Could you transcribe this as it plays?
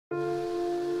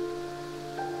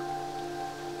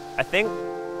I think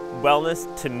wellness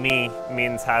to me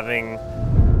means having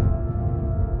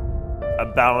a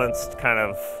balanced kind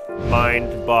of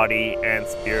mind, body, and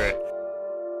spirit.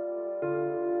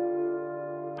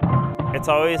 It's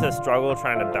always a struggle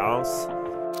trying to balance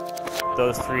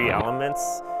those three elements,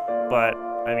 but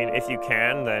I mean, if you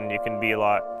can, then you can be a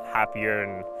lot happier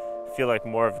and feel like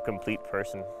more of a complete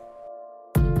person.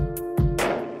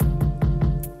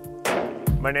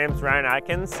 My name's Ryan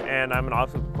Atkins, and I'm an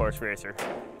obstacle course racer.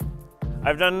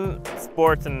 I've done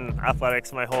sports and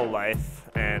athletics my whole life,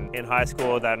 and in high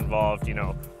school that involved,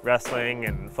 wrestling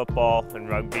and football and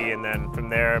rugby, and then from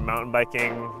there mountain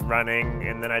biking, running,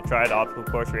 and then I tried obstacle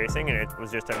course racing, and it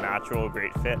was just a natural,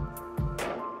 great fit.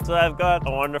 So I've got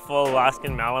a wonderful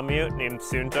Alaskan Malamute named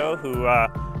Sunto who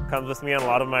comes with me on a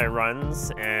lot of my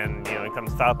runs, and he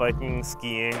comes fat biking,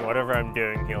 skiing, whatever I'm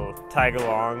doing, he'll tag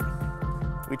along.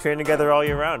 We train together all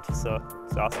year round, so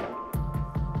it's awesome.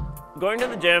 Going to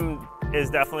the gym is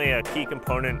definitely a key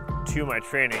component to my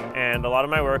training, and a lot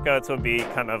of my workouts will be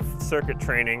kind of circuit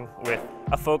training with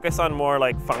a focus on more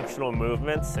like functional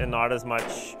movements and not as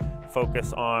much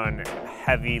focus on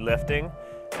heavy lifting.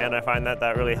 And I find that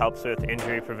that really helps with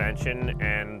injury prevention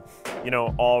and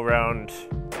all-round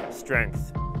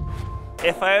strength.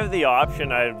 If I have the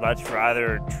option, I'd much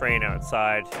rather train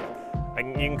outside.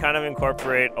 You can kind of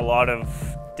incorporate a lot of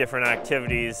different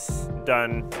activities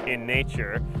done in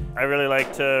nature. I really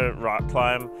like to rock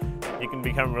climb. You can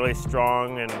become really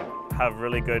strong and have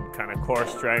really good kind of core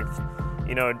strength.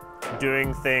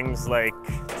 Doing things like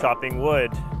chopping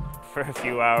wood for a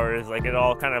few hours, like it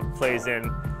all kind of plays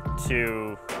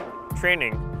into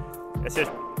training. It's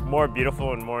just more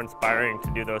beautiful and more inspiring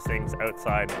to do those things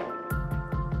outside.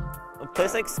 A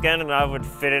place like Scandinave would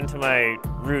fit into my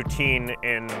routine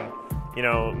in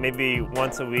maybe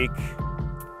once a week.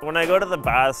 When I go to the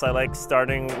baths, I like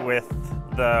starting with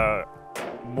the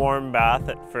warm bath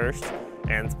at first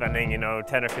and spending 10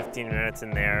 or 15 minutes in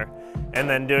there, and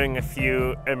then doing a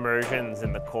few immersions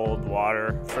in the cold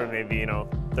water for maybe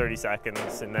 30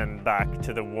 seconds and then back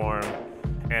to the warm.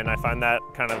 And I find that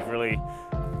kind of really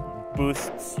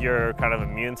boosts your kind of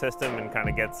immune system and kind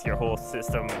of gets your whole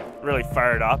system really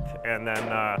fired up. And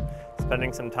then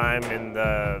spending some time in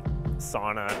the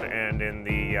sauna and in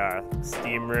the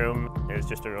steam room is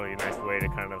just a really nice way to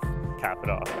kind of cap it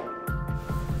off.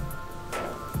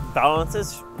 Balance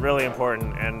is really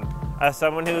important, and as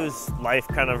someone whose life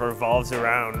kind of revolves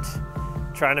around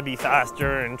trying to be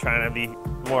faster and trying to be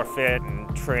more fit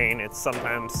and train, it's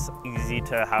sometimes easy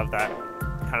to have that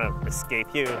kind of escape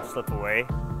you and slip away.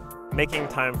 Making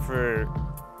time for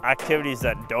activities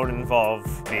that don't involve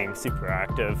being super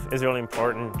active is really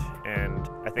important, and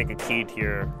I think a key to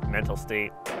your mental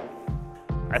state.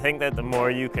 I think that the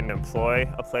more you can employ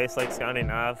a place like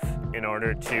Scandinave in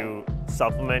order to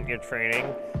supplement your training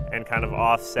and kind of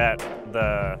offset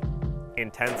the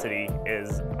intensity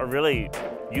is a really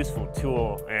useful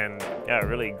tool and a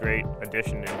really great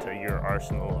addition into your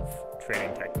arsenal of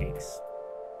training techniques.